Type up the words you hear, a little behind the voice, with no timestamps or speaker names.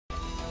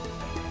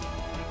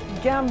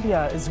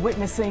Gambia is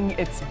witnessing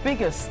its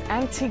biggest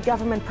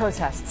anti-government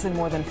protests in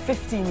more than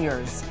 15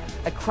 years.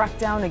 A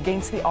crackdown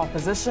against the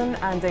opposition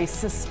and a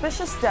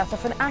suspicious death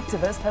of an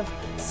activist have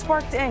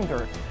sparked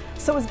anger.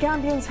 So as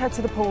Gambians head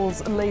to the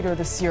polls later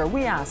this year,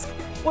 we ask,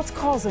 what's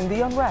causing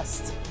the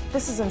unrest?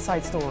 This is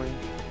Inside Story.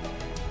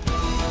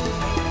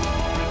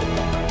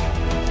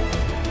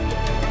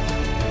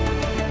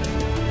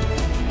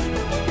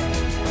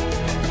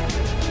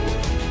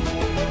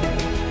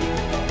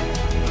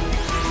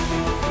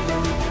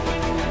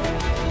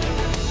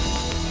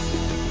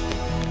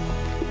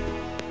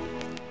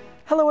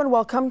 Hello and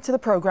welcome to the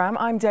program.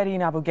 I'm Dareen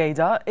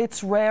Abughaida.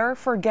 It's rare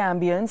for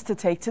Gambians to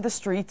take to the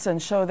streets and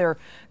show their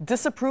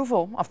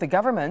disapproval of the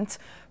government.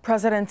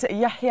 President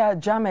Yahya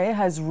Jammeh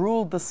has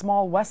ruled the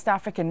small West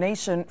African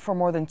nation for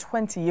more than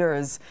 20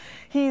 years.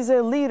 He's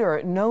a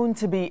leader known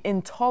to be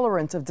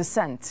intolerant of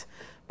dissent.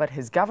 But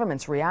his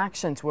government's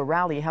reaction to a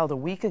rally held a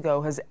week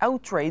ago has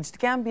outraged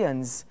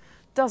Gambians.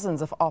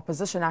 Dozens of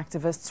opposition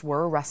activists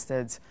were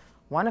arrested.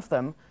 One of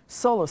them,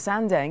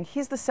 Sandeng,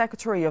 he's the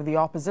secretary of the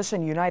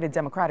opposition United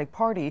Democratic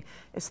Party,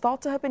 is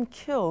thought to have been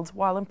killed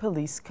while in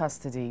police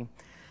custody.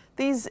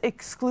 These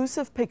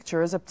exclusive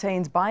pictures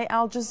obtained by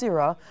Al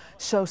Jazeera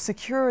show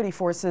security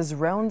forces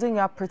rounding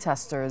up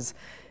protesters.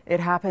 It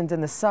happened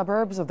in the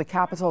suburbs of the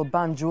capital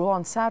Banjul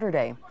on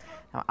Saturday.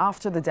 Now,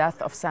 after the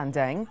death of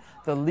Sandeng,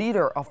 the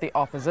leader of the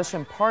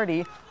opposition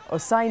party,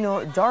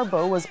 Ousseynou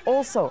Darboe, was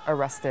also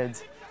arrested.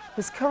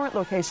 His current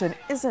location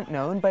isn't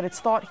known, but it's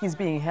thought he's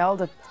being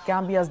held at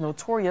Gambia's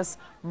notorious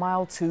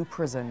Mile 2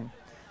 prison.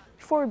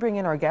 Before we bring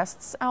in our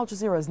guests, Al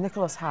Jazeera's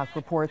Nicholas Hack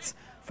reports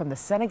from the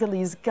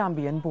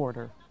Senegalese-Gambian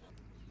border.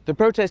 The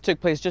protest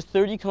took place just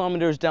 30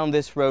 kilometers down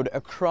this road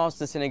across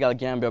the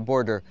Senegal-Gambia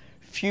border.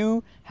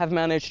 Few have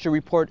managed to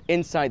report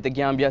inside the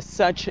Gambia.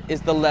 Such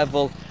is the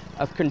level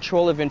of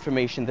control of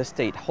information the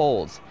state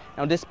holds.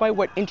 Now, despite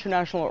what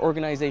international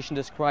organizations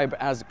describe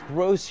as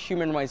gross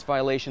human rights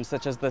violations,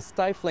 such as the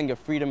stifling of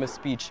freedom of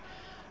speech,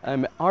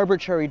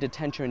 arbitrary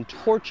detention and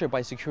torture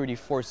by security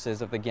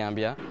forces of the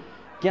Gambia,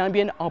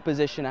 Gambian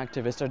opposition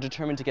activists are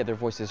determined to get their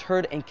voices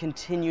heard and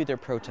continue their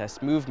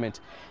protest movement.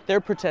 They're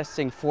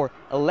protesting for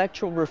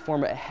electoral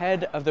reform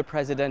ahead of the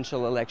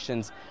presidential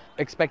elections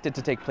expected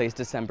to take place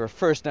December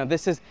 1st. Now,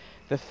 this is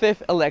the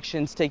 5th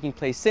elections taking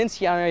place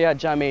since Yahya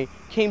Jammeh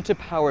came to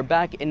power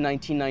back in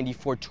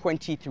 1994,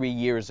 23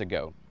 years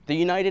ago. The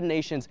United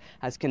Nations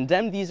has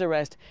condemned these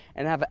arrests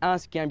and have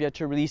asked Gambia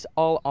to release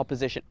all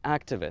opposition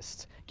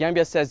activists.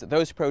 Gambia says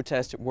those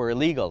protests were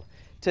illegal.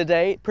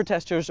 Today,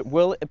 protesters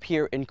will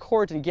appear in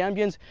court and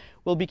Gambians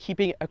will be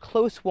keeping a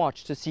close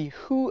watch to see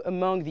who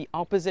among the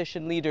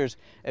opposition leaders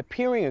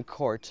appearing in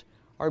court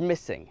are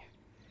missing.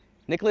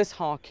 Nicholas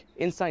Hawk,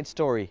 Inside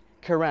Story,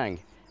 Karang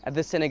at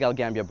the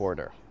Senegal-Gambia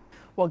border.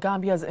 Well,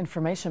 Gambia's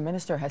information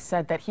minister has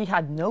said that he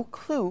had no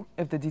clue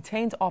if the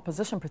detained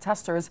opposition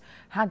protesters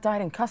had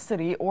died in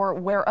custody or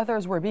where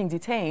others were being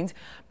detained,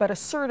 but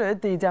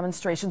asserted the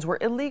demonstrations were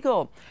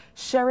illegal.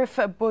 Sheriff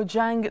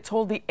Bojang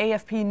told the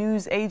AFP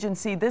news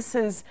agency, "This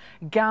is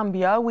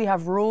Gambia. We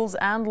have rules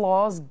and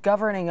laws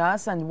governing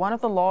us, and one of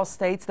the laws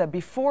states that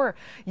before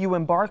you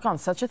embark on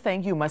such a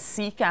thing, you must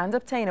seek and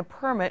obtain a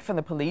permit from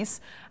the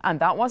police, and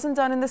that wasn't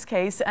done in this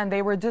case, and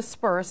they were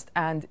dispersed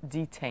and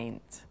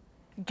detained."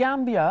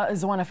 Gambia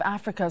is one of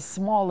Africa's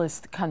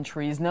smallest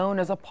countries, known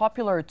as a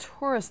popular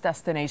tourist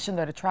destination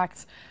that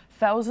attracts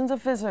thousands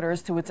of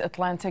visitors to its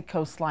Atlantic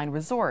coastline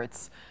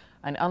resorts.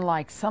 And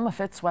unlike some of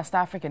its West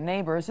African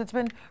neighbors, it's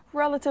been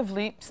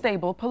relatively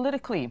stable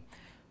politically.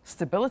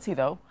 Stability,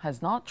 though,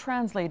 has not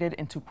translated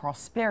into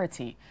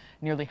prosperity.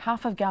 Nearly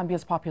half of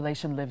Gambia's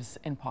population lives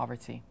in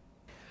poverty.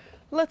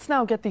 Let's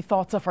now get the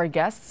thoughts of our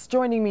guests.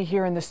 Joining me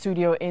here in the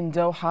studio in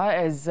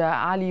Doha is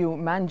Alieu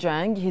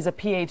Manjang. He's a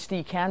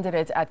PhD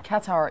candidate at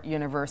Qatar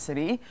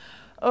University.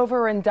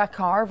 Over in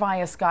Dakar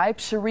via Skype,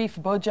 Sharif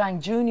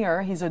Bojang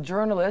Jr. He's a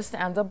journalist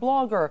and a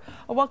blogger.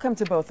 Welcome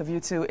to both of you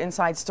to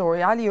Inside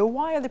Story. Alieu,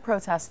 why are the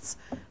protests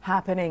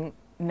happening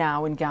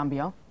now in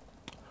Gambia?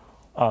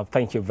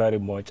 Thank you very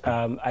much.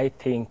 I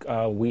think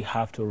we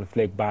have to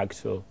reflect back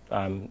to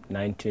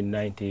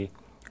 1990.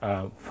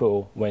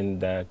 When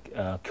the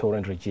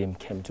current regime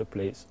came to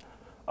place.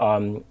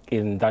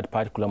 In that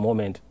particular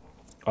moment,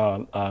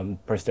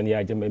 President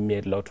Yahya Jammeh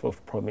made a lot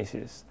of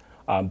promises.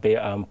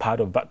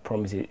 Part of that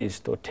promise is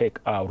to take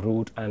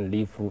root and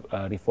leave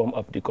reform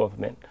of the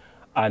government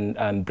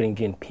and bring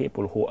in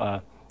people who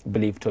are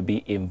believed to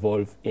be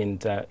involved in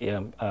the,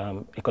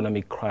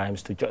 economic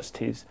crimes to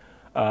justice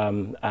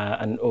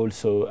and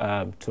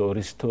also to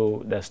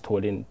restore the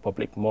stolen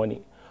public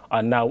money.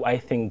 And now I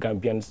think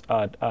Gambians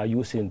are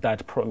using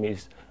that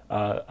promise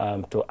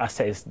to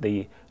assess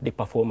the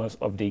performance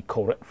of the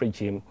current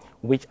regime,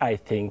 which I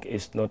think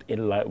is not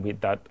in line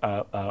with that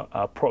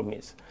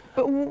promise.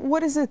 But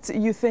what is it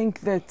you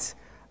think that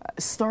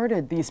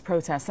started these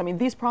protests? I mean,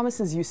 these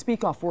promises you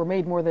speak of were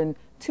made more than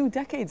 2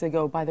 decades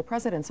ago by the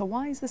president. So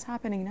why is this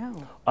happening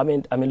now? I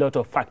mean, a lot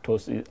of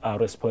factors are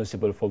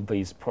responsible for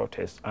these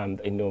protests, and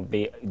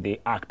they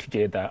act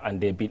together and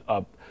they build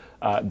up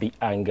the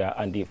anger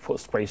and the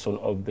frustration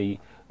of the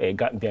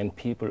Gambian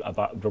people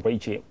about the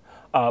regime.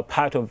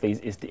 Part of this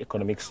is the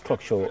economic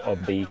structure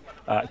of the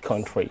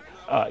country.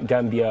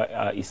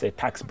 Gambia is a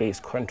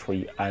tax-based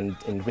country, and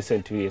in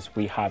recent years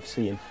we have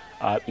seen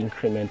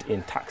increment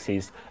in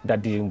taxes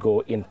that didn't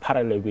go in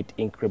parallel with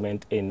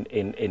increment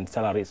in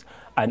salaries,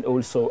 and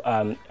also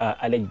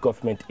alleged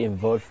government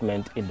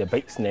involvement in the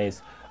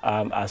business,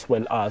 as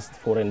well as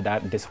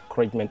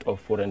discouragement of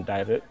foreign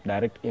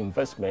direct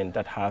investment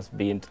that has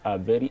been a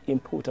very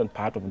important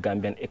part of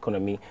Gambian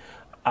economy,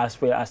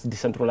 as well as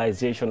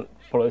decentralization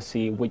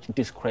policy, which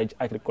discourage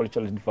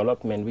agricultural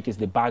development, which is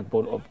the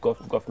backbone of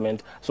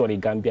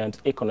Gambian's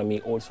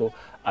economy. Also,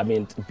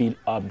 build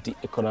up the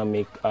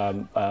economic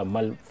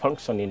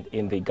malfunctioning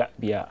in the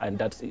Gambia, and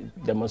that's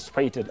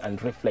demonstrated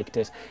and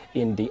reflected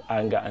in the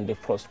anger and the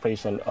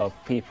frustration of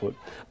people.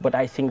 But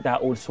I think there are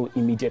also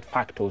immediate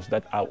factors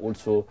that are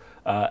also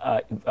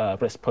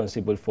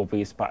responsible for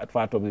this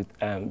part of it,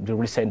 the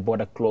recent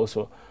border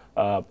closure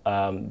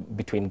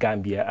between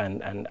Gambia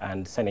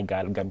and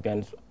Senegal.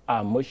 Gambians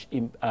are much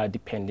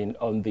dependent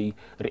on the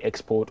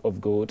re-export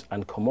of goods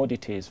and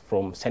commodities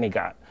from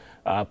Senegal.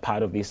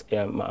 Part of this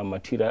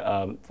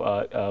material,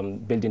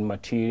 building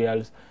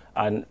materials,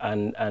 and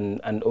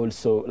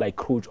also like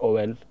crude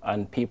oil,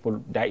 and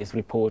people, there is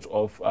report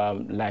of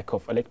lack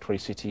of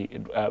electricity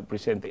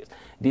recently.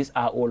 These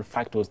are all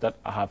factors that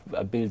have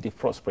built the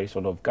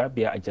frustration of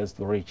Gambia against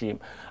the regime.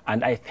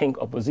 And I think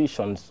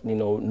oppositions,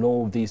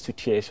 know this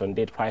situation.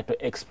 They try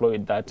to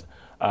exploit that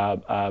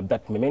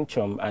that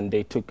momentum, and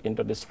they took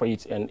into the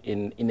streets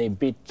in a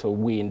bid to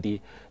win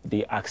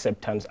the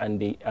acceptance and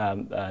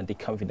the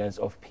confidence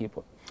of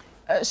people.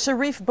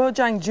 Sharif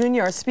Bojang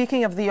Jr.,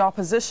 speaking of the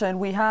opposition,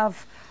 we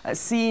have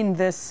seen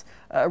this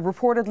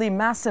reportedly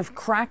massive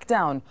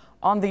crackdown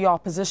on the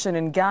opposition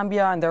in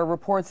Gambia, and there are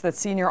reports that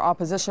senior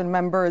opposition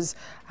members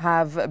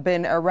have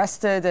been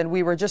arrested. And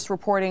we were just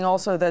reporting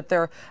also that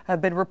there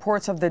have been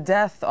reports of the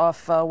death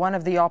of one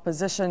of the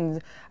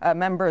opposition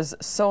members,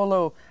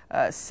 Solo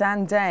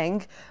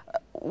Sandeng.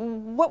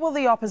 What will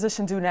the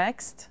opposition do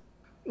next?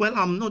 Well,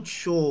 I'm not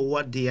sure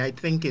I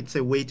think it's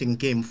a waiting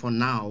game for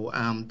now.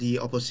 The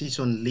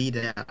opposition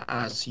leader,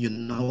 as you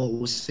know,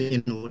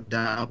 Ousseynou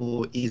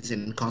Dabo, is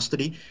in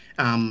custody.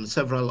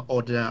 Several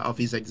other of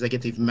his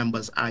executive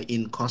members are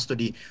in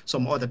custody.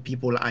 Some other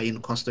people are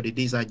in custody.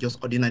 These are just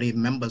ordinary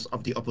members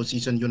of the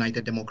opposition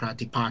United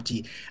Democratic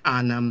Party.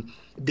 And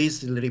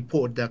this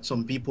report that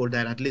some people,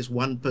 that at least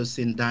one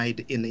person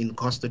died in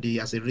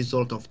custody as a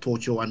result of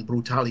torture and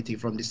brutality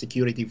from the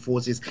security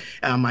forces.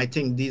 I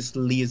think this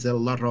leaves a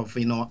lot of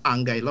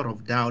anger, a lot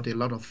of doubt, a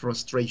lot of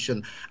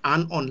frustration.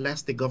 And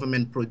unless the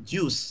government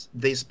produce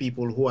these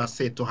people who are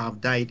said to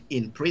have died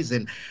in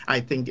prison,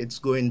 I think it's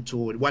going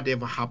to,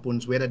 whatever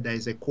happens, whether there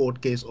is a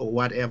court case or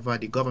whatever,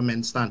 the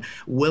government stand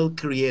will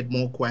create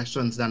more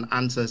questions than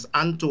answers.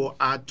 And to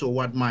add to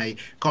what my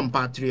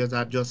compatriots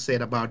have just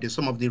said about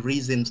some of the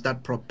reasons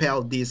that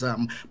propelled this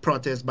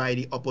protest by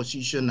the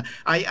opposition,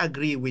 I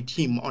agree with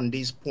him on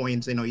these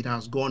points. It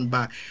has gone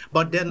back.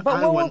 But then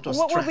I want to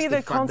stress what will be the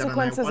fact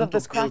consequences of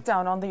this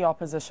crackdown on the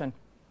opposition?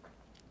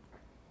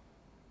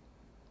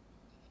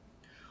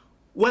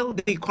 Well,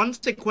 the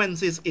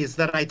consequences is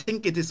that I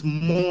think it is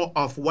more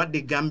of what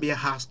the Gambia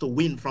has to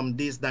win from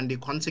this than the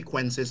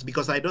consequences,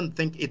 because I don't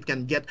think it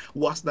can get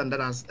worse than that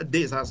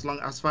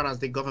as far as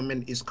the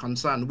government is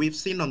concerned. We've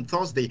seen on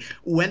Thursday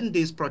when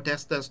these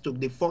protesters took,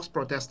 the first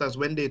protesters,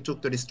 when they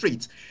took to the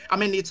streets.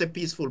 It's a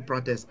peaceful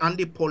protest, and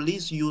the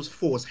police used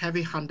force,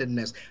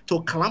 heavy-handedness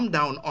to clamp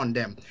down on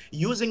them,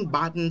 using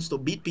batons to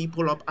beat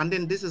people up. And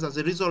then this is as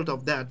a result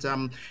of that,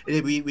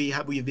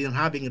 we've been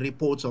having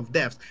reports of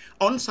deaths.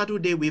 On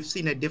Saturday, we've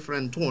seen a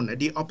different tone.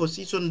 The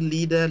opposition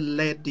leader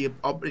led the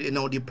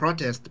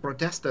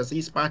protesters,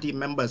 his party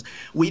members.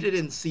 We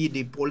didn't see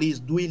the police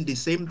doing the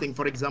same thing,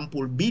 for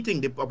example,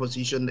 beating the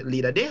opposition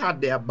leader. They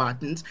had their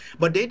batons,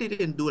 but they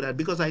didn't do that,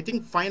 because I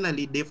think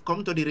finally they've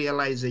come to the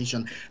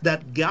realization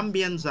that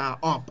Gambians are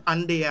up,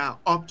 and they are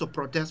up to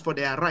protest for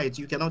their rights.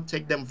 You cannot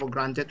take them for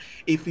granted.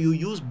 If you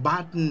use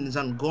batons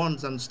and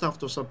guns and stuff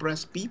to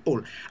suppress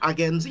people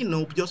against,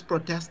 just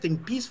protesting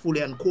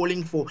peacefully and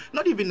calling for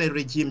not even a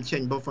regime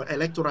change, but for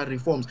electoral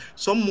reforms,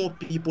 some more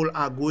people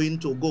are going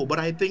to go, but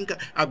I think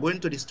are going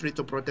to the street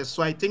to protest.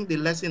 So I think the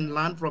lesson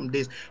learned from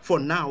this for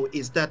now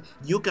is that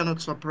you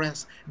cannot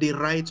suppress the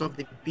rights of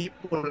the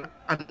people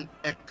and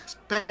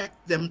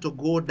expect them to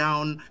go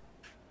down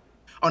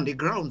on the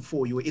ground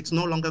for you. It's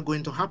no longer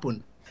going to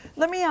happen.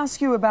 Let me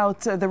ask you about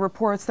the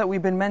reports that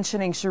we've been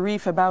mentioning,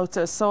 Sharif, about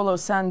Solo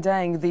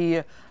Sandeng,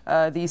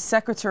 the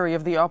secretary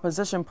of the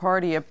opposition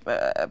party,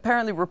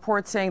 apparently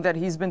reports saying that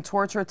he's been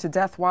tortured to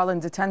death while in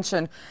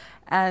detention,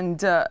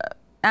 and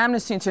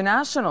Amnesty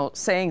International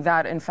saying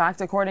that, in fact,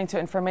 according to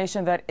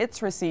information that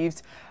it's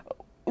received.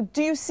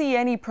 Do you see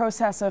any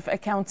process of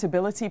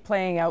accountability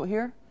playing out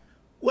here?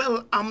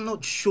 Well, I'm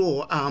not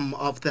sure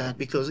of that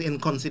because in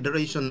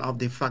consideration of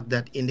the fact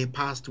that in the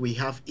past we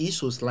have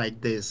issues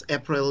like this,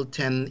 April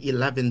 10,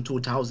 11,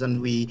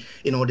 2000,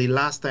 the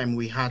last time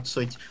we had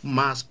such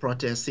mass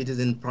protests,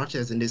 citizen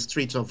protests in the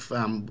streets of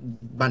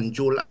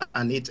Banjul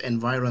and its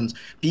environs,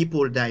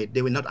 people died.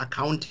 They were not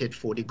accounted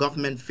for. The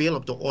government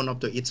failed to own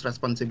up to its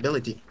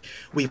responsibility.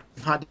 We've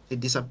had the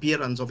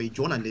disappearance of a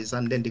journalist,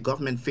 and then the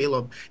government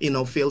failed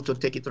to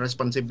take its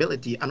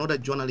responsibility. Another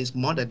journalist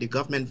murdered. The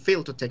government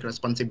failed to take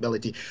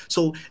responsibility.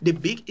 So the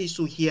big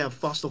issue here,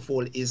 first of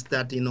all, is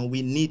that,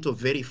 we need to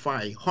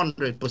verify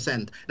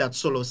 100% that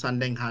Solo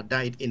Sandeng had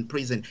died in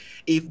prison.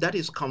 If that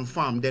is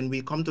confirmed, then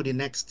we come to the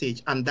next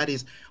stage, and that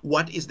is,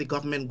 what is the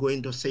government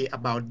going to say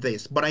about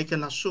this? But I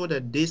can assure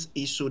that this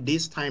issue,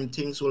 this time,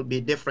 things will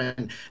be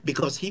different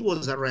because he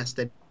was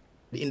arrested.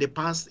 In the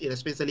past,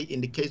 especially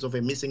in the case of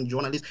a missing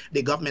journalist,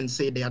 the government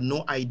said they had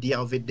no idea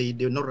of it.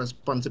 They're not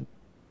responsible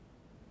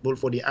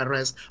for the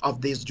arrest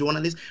of this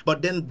journalist.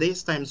 But then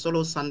this time,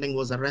 Solo Sandeng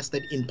was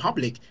arrested in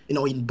public,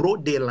 in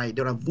broad daylight.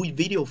 There are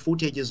video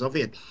footages of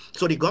it.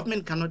 So the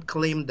government cannot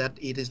claim that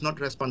it is not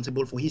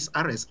responsible for his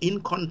arrest, in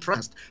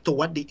contrast to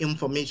what the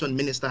information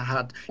minister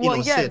had,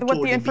 said.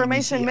 What the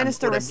information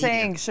minister was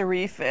saying,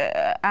 Sharif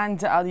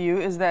and Alieu,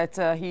 is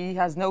that he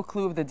has no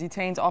clue if the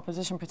detained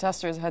opposition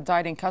protesters had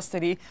died in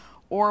custody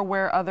or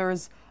where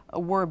others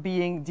were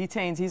being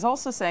detained. He's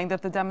also saying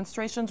that the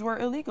demonstrations were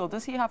illegal.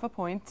 Does he have a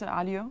point,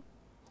 Alieu?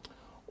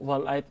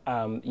 Well,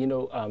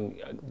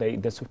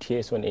 the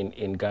situation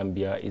in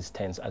Gambia is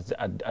tense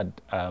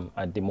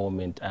at the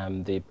moment.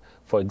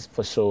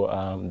 For sure,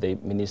 the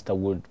minister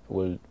would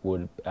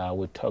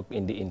talk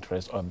in the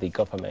interest of the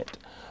government.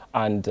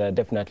 And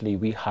definitely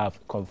we have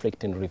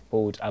conflicting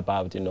reports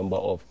about the number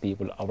of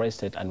people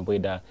arrested and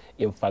whether,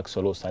 in fact,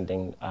 Solo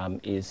Sandeng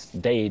is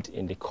dead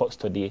in the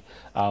custody,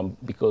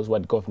 because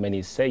what government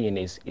is saying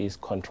is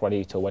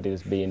contrary to what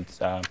is being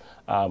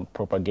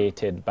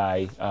propagated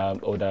by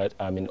other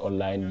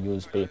online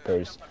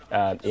newspapers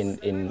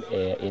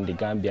in the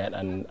Gambia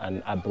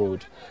and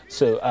abroad.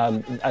 So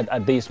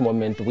at this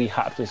moment, we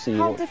have to see.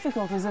 How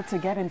difficult is it to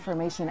get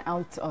information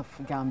out of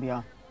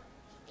Gambia?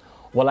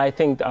 Well, I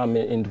think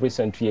in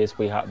recent years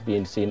we have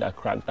been seeing a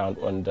crackdown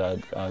on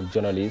the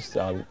journalists,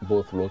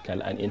 both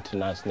local and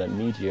international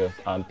media.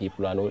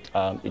 People are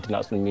not,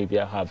 international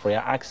media have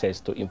rare access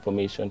to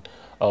information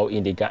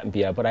in the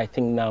Gambia, but I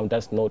think now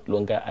that's no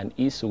longer an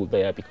issue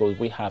there because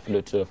we have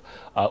lots of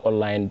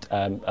online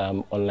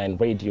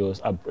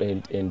radios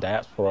in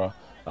diaspora.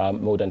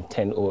 More than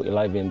 10 or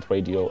 11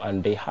 radio,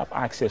 and they have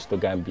access to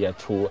Gambia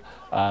through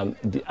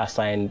the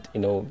assigned,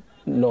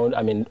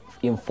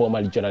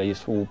 informal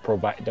journalists who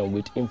provide them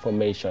with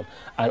information.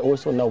 And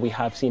also now we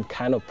have seen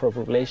kind of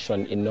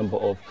proliferation in number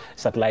of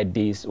satellite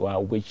dishes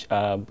which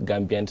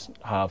Gambians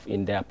have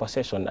in their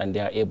possession, and they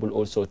are able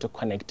also to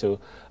connect to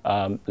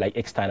like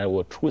external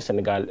or through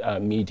Senegal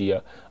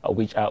media,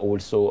 which are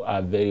also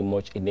very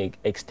much in the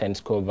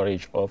extensive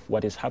coverage of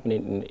what is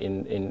happening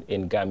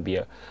in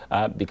Gambia,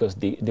 because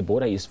the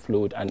border is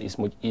fluid and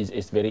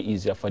it's very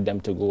easier for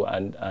them to go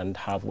and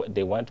have what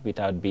they want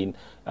without being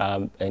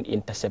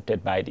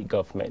intercepted by the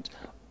government.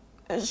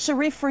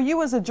 Sharif, for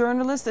you as a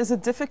journalist, is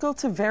it difficult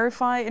to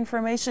verify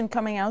information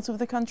coming out of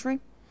the country?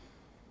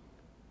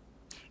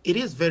 It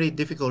is very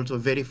difficult to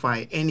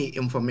verify any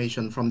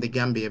information from the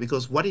Gambia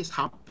because what is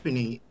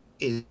happening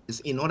is,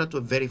 in order to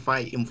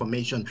verify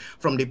information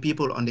from the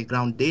people on the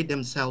ground, they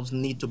themselves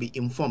need to be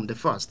informed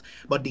first.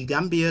 But the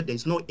Gambia,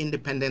 there's no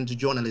independent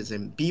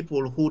journalism.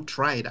 People who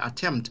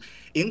attempt,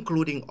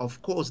 including,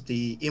 of course,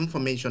 the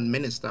information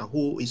minister,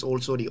 who is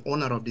also the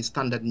owner of the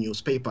Standard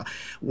newspaper.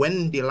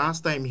 When the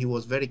last time he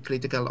was very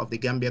critical of the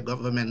Gambia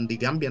government, the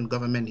Gambian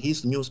government,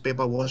 his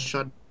newspaper was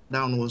shut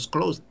down, was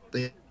closed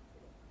a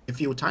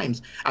few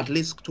times, at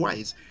least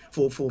twice,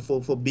 for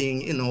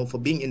being, for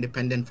being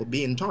independent, for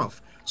being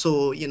tough.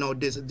 So,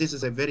 this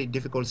is a very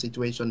difficult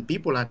situation.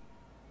 People are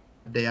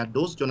there,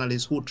 those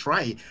journalists who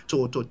try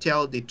to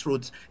tell the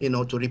truth,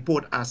 to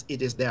report as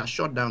it is, they are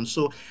shut down.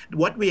 So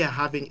what we are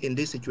having in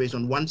this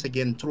situation, once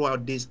again,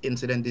 throughout this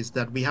incident, is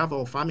that we have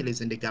our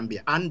families in the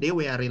Gambia, and they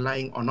were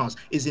relying on us.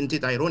 Isn't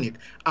it ironic?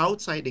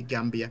 Outside the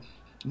Gambia,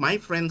 my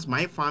friends,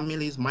 my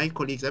families, my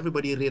colleagues,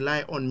 everybody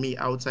rely on me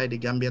outside the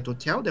Gambia to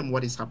tell them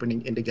what is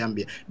happening in the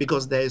Gambia,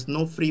 because there is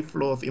no free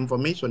flow of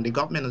information. The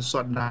government has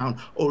shut down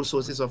all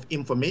sources of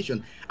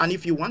information. And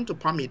if you want to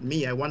permit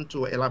me, I want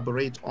to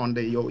elaborate on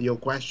your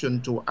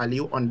question to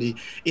Alieu on the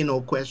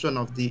question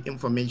of the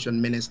information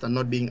minister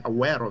not being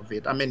aware of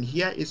it. I mean,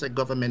 here is a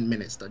government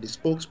minister, the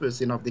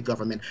spokesperson of the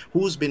government,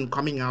 who's been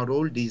coming out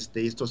all these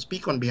days to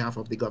speak on behalf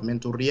of the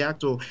government, to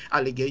react to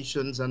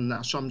allegations and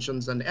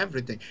assumptions and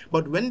everything.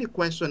 But when the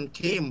question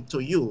came to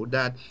you,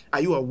 that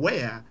are you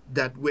aware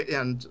that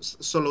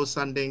Solo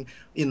Sandeng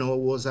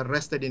was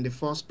arrested in the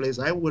first place,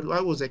 I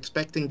was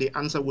expecting the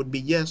answer would be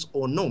yes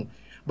or no.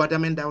 But I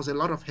mean, there was a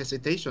lot of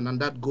hesitation, and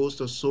that goes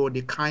to show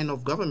the kind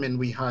of government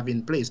we have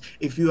in place.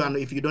 If you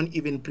don't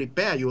even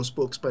prepare your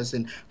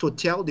spokesperson to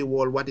tell the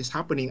world what is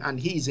happening, and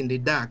he is in the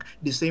dark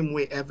the same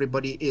way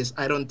everybody is,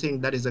 I don't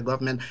think that is a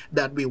government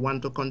that we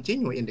want to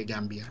continue in the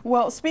Gambia.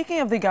 Well, speaking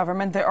of the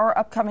government, there are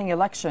upcoming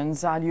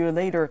elections, Alieu,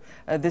 later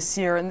this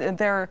year, and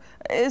there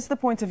is the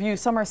point of view.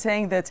 Some are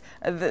saying that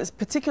this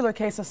particular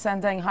case of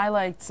Sandeng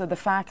highlights the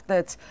fact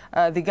that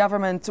the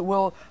government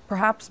will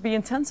perhaps be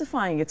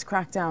intensifying its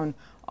crackdown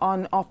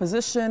on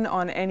opposition,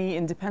 on any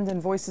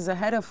independent voices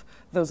ahead of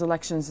those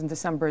elections in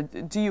December.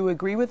 Do you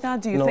agree with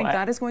that? Do you think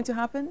that is going to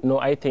happen? No,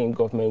 I think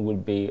government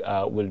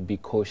will be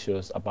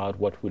cautious about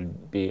what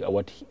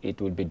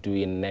it will be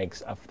doing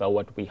next after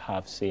what we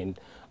have seen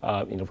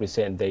in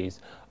recent days.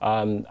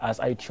 As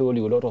I told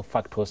you, a lot of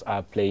factors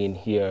are playing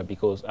here,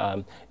 because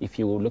if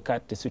you look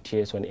at the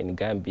situation in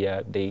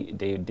Gambia,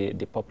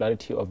 the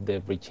popularity of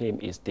the regime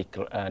is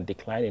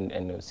declining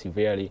and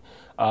severely.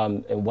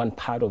 And one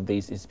part of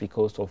this is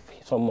because of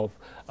some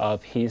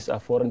of his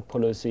foreign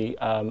policy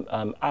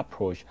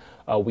approach.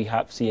 We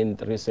have seen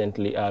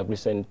recently,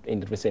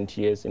 in recent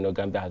years,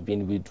 Gambia has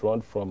been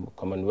withdrawn from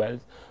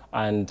Commonwealth.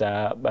 And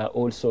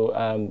also,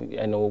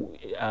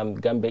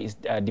 Gambia is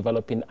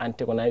developing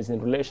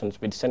antagonizing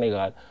relations with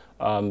Senegal.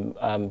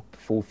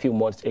 For a few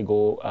months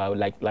ago,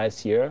 like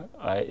last year,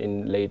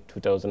 in late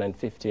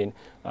 2015,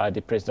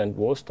 the president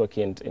was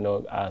talking,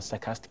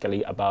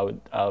 sarcastically about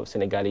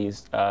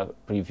Senegalese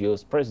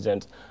previous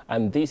presidents,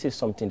 and this is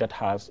something that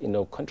has,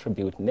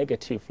 contributed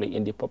negatively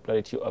in the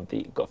popularity of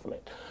the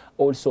government.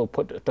 Also,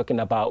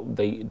 talking about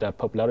the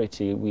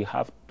popularity, we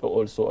have to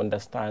also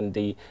understand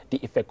the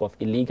effect of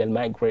illegal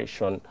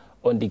migration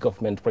on the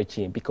government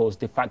regime, because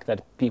the fact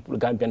that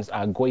Gambians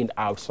are going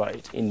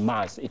outside in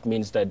mass, it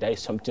means that there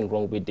is something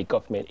wrong with the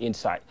government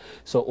inside.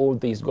 So all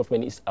this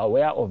government is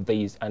aware of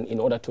this, and in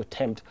order to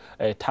tame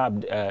the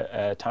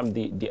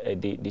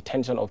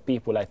tension of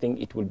people, I think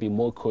it will be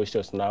more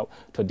cautious now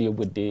to deal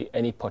with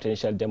any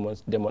potential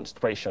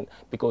demonstration,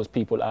 because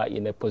people are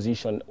in a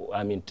position,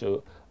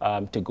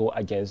 to go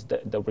against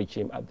the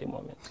regime at the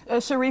moment.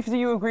 Sharif, do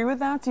you agree with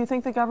that? Do you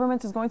think the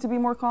government is going to be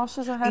more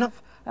cautious ahead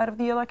of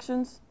the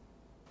elections?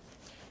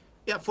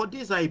 Yeah, for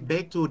this, I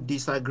beg to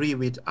disagree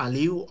with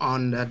Alieu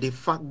on the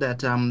fact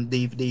that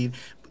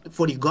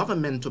for the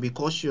government to be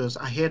cautious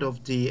ahead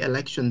of the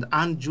election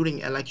and during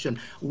election,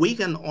 we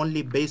can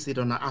only base it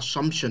on an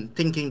assumption,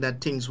 thinking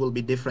that things will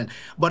be different.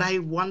 But I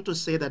want to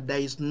say that there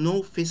is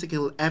no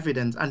physical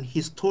evidence and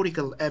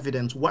historical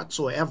evidence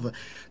whatsoever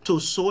to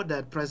show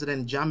that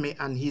President Jammeh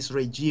and his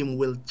regime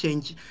will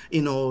change,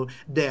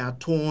 their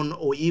tone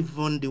or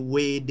even the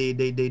way they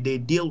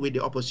deal with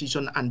the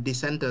opposition and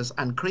dissenters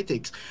and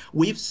critics.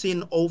 We've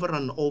seen over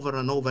and over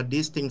and over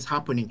these things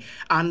happening.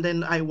 And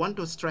then I want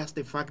to stress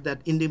the fact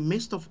that in the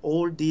midst of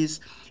all these,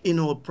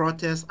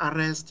 protests,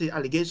 arrests,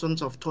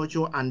 allegations of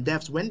torture and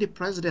deaths, when the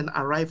president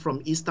arrived from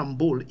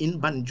Istanbul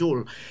in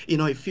Banjul,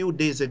 a few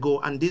days ago,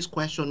 and this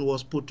question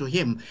was put to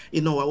him,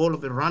 all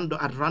of it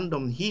at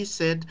random, he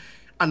said,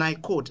 and I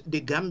quote,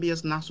 "The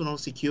Gambia's national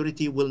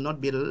security will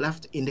not be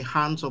left in the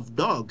hands of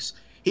dogs."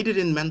 He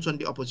didn't mention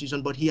the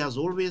opposition, but he has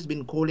always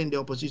been calling the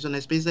opposition,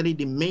 especially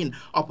the main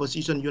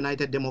opposition,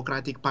 United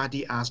Democratic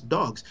Party, as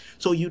dogs.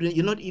 So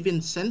you're not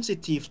even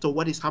sensitive to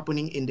what is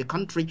happening in the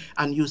country,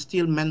 and you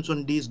still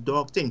mention this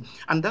dog thing.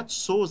 And that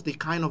shows the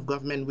kind of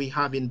government we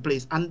have in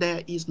place. And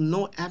there is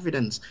no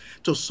evidence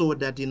to show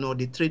that,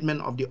 the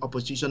treatment of the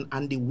opposition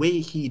and the way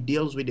he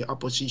deals with the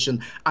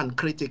opposition and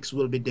critics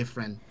will be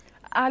different.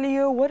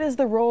 Alieu, what is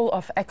the role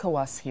of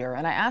ECOWAS here?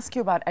 And I ask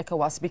you about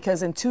ECOWAS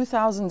because in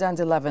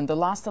 2011, the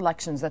last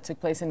elections that took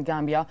place in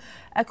Gambia,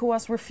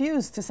 ECOWAS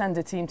refused to send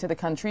a team to the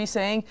country,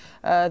 saying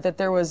that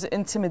there was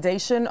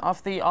intimidation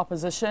of the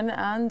opposition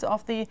and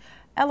of the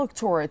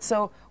electorate.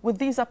 So with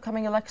these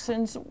upcoming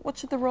elections, what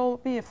should the role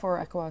be for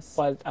ECOWAS?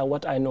 Well,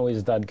 what I know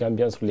is that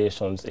Gambia's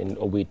relations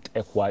with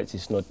ECOWAS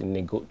is not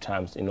in good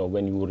terms.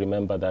 When you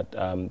remember that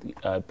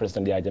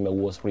President Yahya Jammeh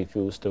was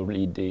refused to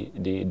lead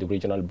the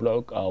regional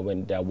bloc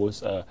when there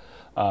was a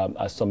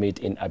summit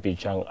in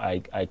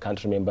Abughaida. I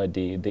can't remember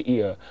the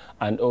year.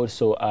 And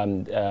also,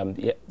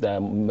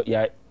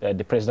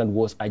 the president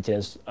was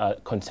against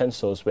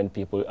consensus when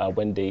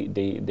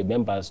the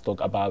members talk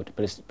about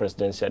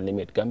presidential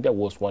limit. Gambia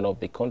was one of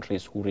the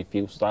countries who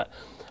refused that.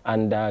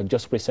 And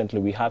just recently,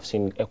 we have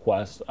seen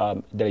ECOWAS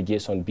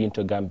delegation being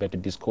to Gambia to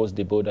discuss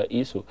the border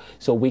issue.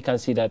 So we can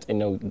see that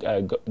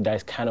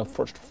there's kind of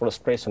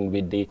frustration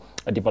with the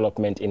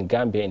development in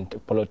Gambia, in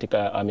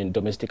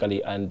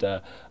domestically and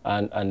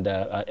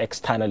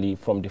externally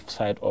from the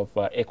side of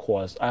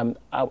ECOWAS.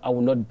 I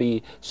will not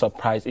be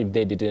surprised if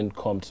they don't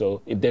come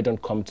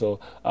come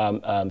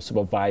to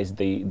supervise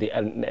the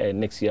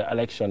next year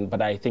election.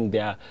 But I think they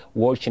are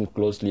watching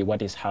closely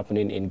what is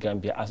happening in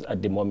Gambia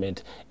at the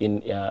moment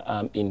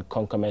in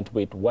concurrent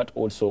with what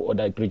also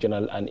other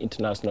regional and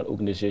international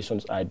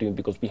organizations are doing,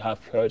 because we have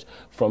heard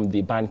from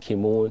the Ban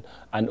Ki-moon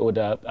and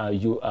other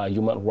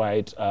human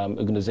rights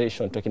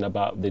organizations talking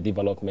about the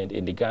development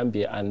in the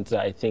Gambia. And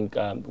I think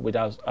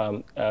without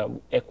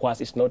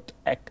ECOWAS is not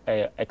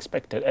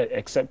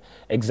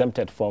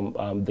exempted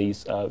from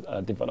these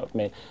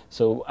development.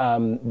 So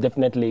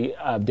definitely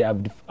they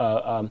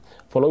are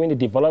following the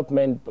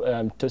development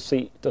to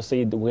see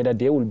whether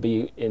they will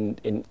be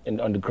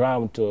on the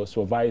ground to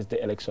supervise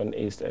the election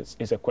is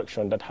a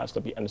question that has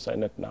to be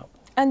answered now.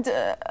 And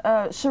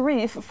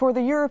Sharif, for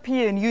the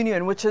European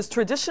Union, which has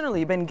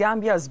traditionally been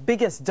Gambia's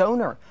biggest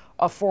donor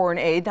of foreign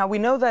aid. Now, we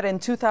know that in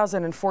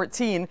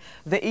 2014,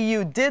 the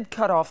EU did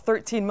cut off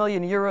 13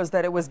 million euros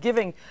that it was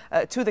giving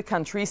to the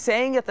country,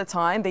 saying at the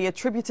time they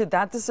attributed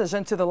that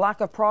decision to the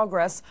lack of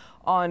progress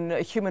on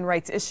human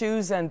rights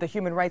issues and the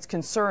human rights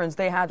concerns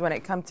they had when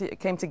it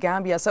came to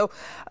Gambia. So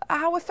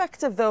how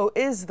effective, though,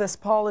 is this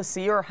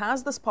policy, or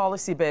has this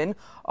policy been,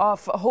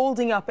 of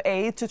holding up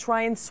aid to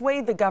try and sway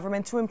the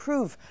government to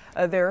improve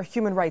their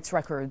human rights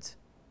records?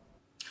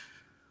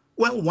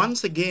 Well,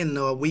 once again,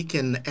 we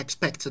can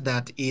expect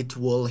that it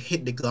will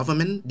hit the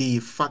government. The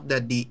fact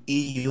that the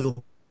EU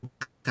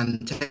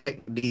can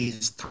take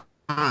this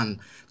stand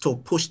to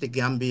push the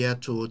Gambia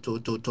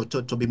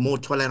to be more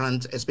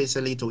tolerant,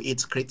 especially to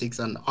its critics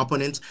and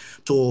opponents,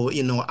 to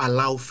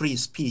allow free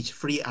speech,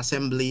 free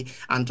assembly,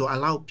 and to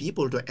allow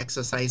people to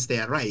exercise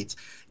their rights.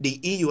 The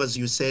EU, as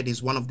you said,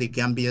 is one of the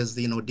Gambia's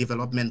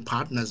development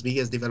partners,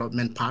 biggest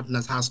development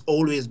partners, has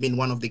always been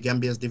one of the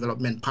Gambia's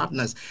development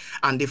partners.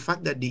 And the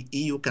fact that the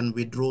EU can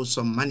withdraw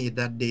some money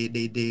that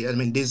I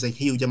mean, there's a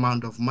huge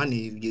amount of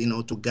money,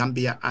 to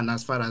Gambia, and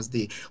as far as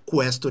the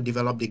quest to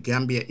develop the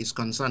Gambia is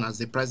concerned, as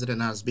the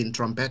president has been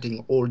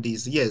trumpeting all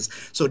these years.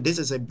 So this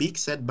is a big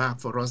setback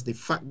for us, the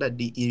fact that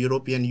the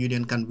European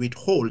Union can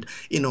withhold,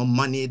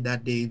 money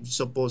that they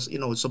supposed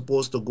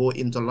to go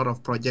into a lot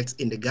of projects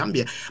in the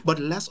Gambia. But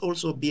let's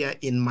also bear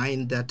in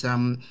mind that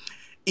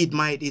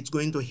it's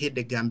going to hit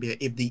the Gambia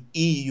if the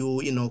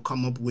EU,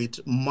 come up with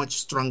much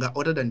stronger,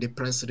 other than the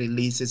press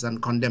releases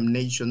and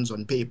condemnations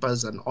on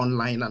papers and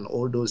online and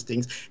all those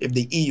things. If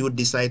the EU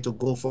decide to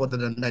go further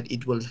than that,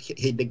 it will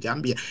hit the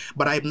Gambia.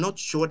 But I'm not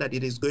sure that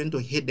it is going to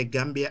hit the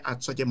Gambia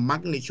at such a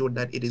magnitude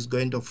that it is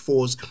going to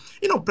force,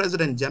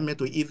 President Jammeh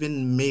to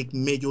even make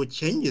major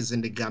changes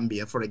in the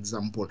Gambia, for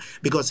example,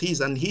 because he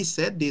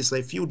said this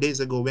a few days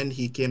ago when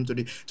he came to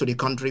the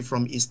country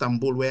from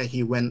Istanbul, where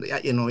he went,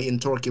 in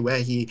Turkey, where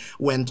he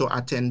went to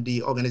attend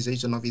the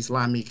Organization of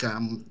Islamic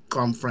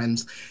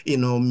conference,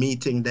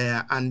 meeting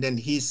there. And then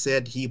he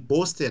said, he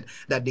boasted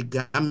that the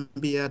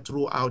Gambia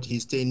throughout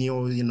his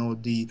tenure,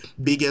 the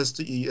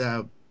biggest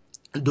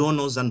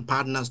donors and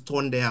partners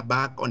turned their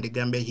back on the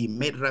Gambia. He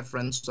made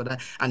reference to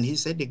that, and he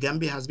said the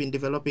Gambia has been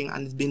developing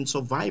and it's been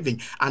surviving,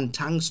 and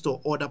thanks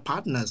to other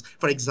partners.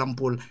 For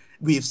example,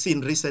 we've seen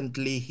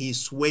recently he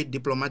swayed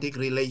diplomatic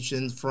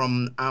relations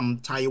from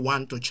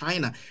Taiwan to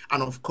China.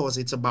 And of course,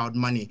 it's about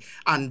money.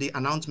 And the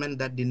announcement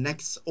that the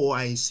next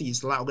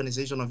OIC,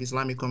 Organization of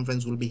Islamic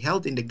Conference, will be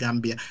held in the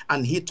Gambia.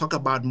 And he talked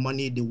about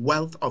money, the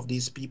wealth of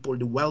these people,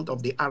 the wealth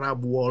of the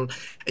Arab world,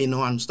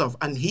 and stuff.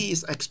 And he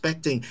is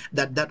expecting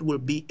that that will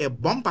be a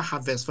bumper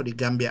harvest for the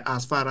Gambia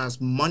as far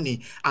as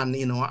money and,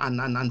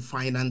 and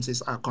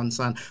finances are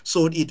concerned.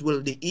 So it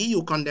will, the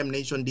EU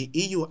condemnation, the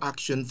EU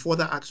action,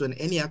 further action,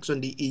 any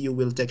action the EU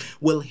will take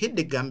will hit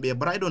the Gambia,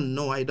 but I don't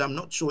know. I'm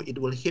not sure it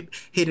will hit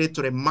it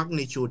to the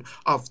magnitude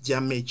of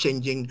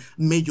Jammeh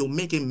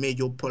making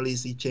major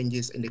policy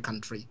changes in the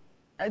country.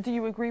 Do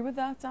you agree with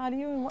that,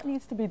 Alieu? And what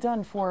needs to be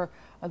done for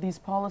these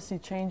policy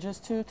changes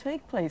to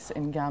take place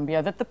in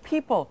Gambia that the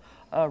people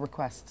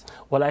request?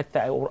 Well, I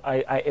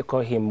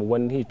echo him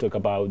when he talked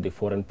about the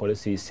foreign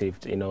policy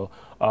shift.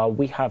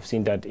 We have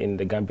seen that in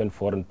the Gambian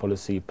foreign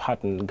policy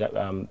pattern,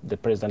 the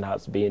president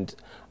has been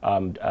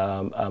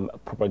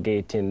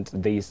propagating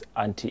these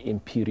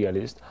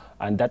anti-imperialist,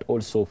 and that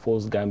also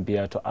forced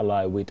Gambia to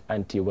ally with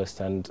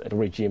anti-Western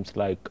regimes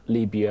like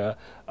Libya,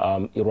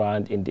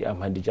 Iran in the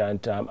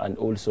Ahmadiyyan term, and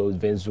also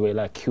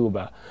Venezuela,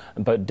 Cuba.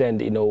 But then,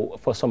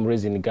 for some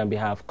reason, Gambia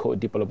have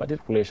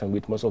diplomatic relations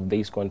with most of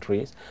these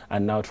countries,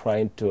 and now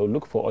trying to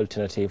look for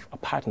alternative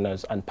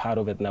partners. And part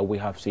of it now we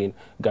have seen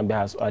Gambia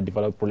has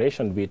developed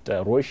relations with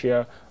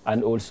Russia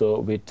and also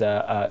with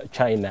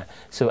China.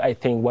 So I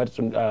think what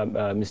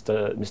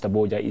Mr.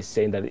 Bojang is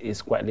saying that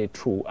is quite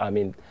true. I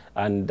mean,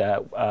 and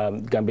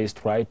Gambia is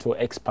trying to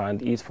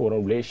expand its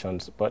foreign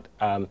relations, but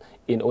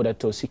in order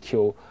to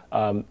secure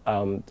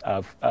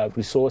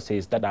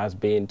resources that has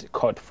been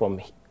cut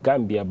from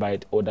Gambia by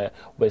other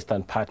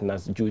Western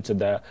partners due to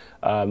the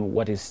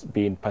what is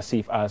being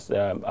perceived as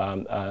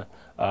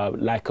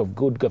lack of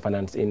good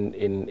governance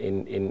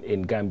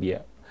in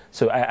Gambia.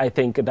 So I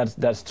think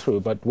that's true.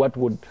 But what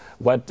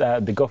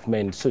the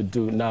government should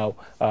do now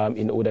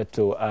in order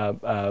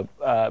to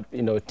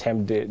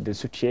tempt the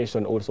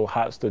situation also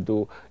has to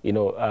do,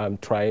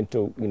 trying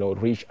to,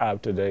 reach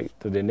out to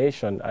the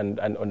nation and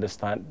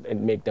understand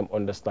and make them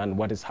understand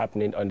what is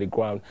happening on the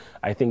ground.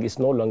 I think it's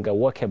no longer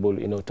workable,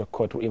 to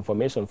cut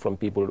information from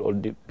people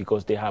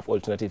because they have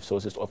alternative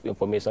sources of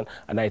information.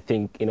 And I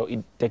think,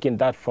 taking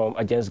that from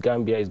against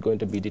Gambia is going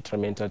to be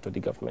detrimental to the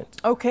government.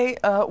 Okay,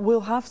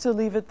 we'll have to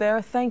leave it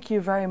there. Thank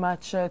you very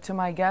much to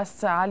my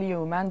guests,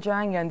 Alieu,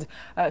 Manjang and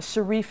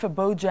Sharif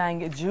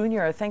Bojang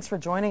Jr. Thanks for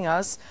joining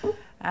us.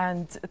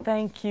 And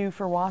thank you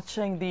for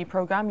watching the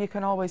program. You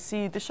can always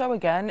see the show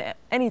again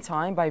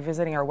anytime by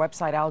visiting our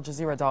website,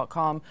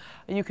 aljazeera.com.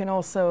 You can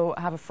also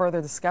have a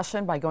further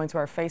discussion by going to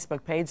our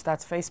Facebook page.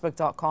 That's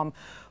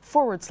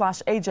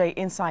facebook.com/AJ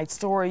Inside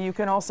Story. You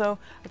can also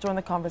join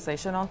the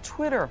conversation on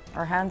Twitter.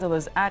 Our handle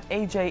is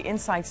 @AJ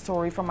Inside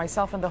Story. From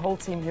myself and the whole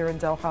team here in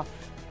Doha.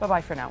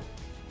 Bye-bye for now.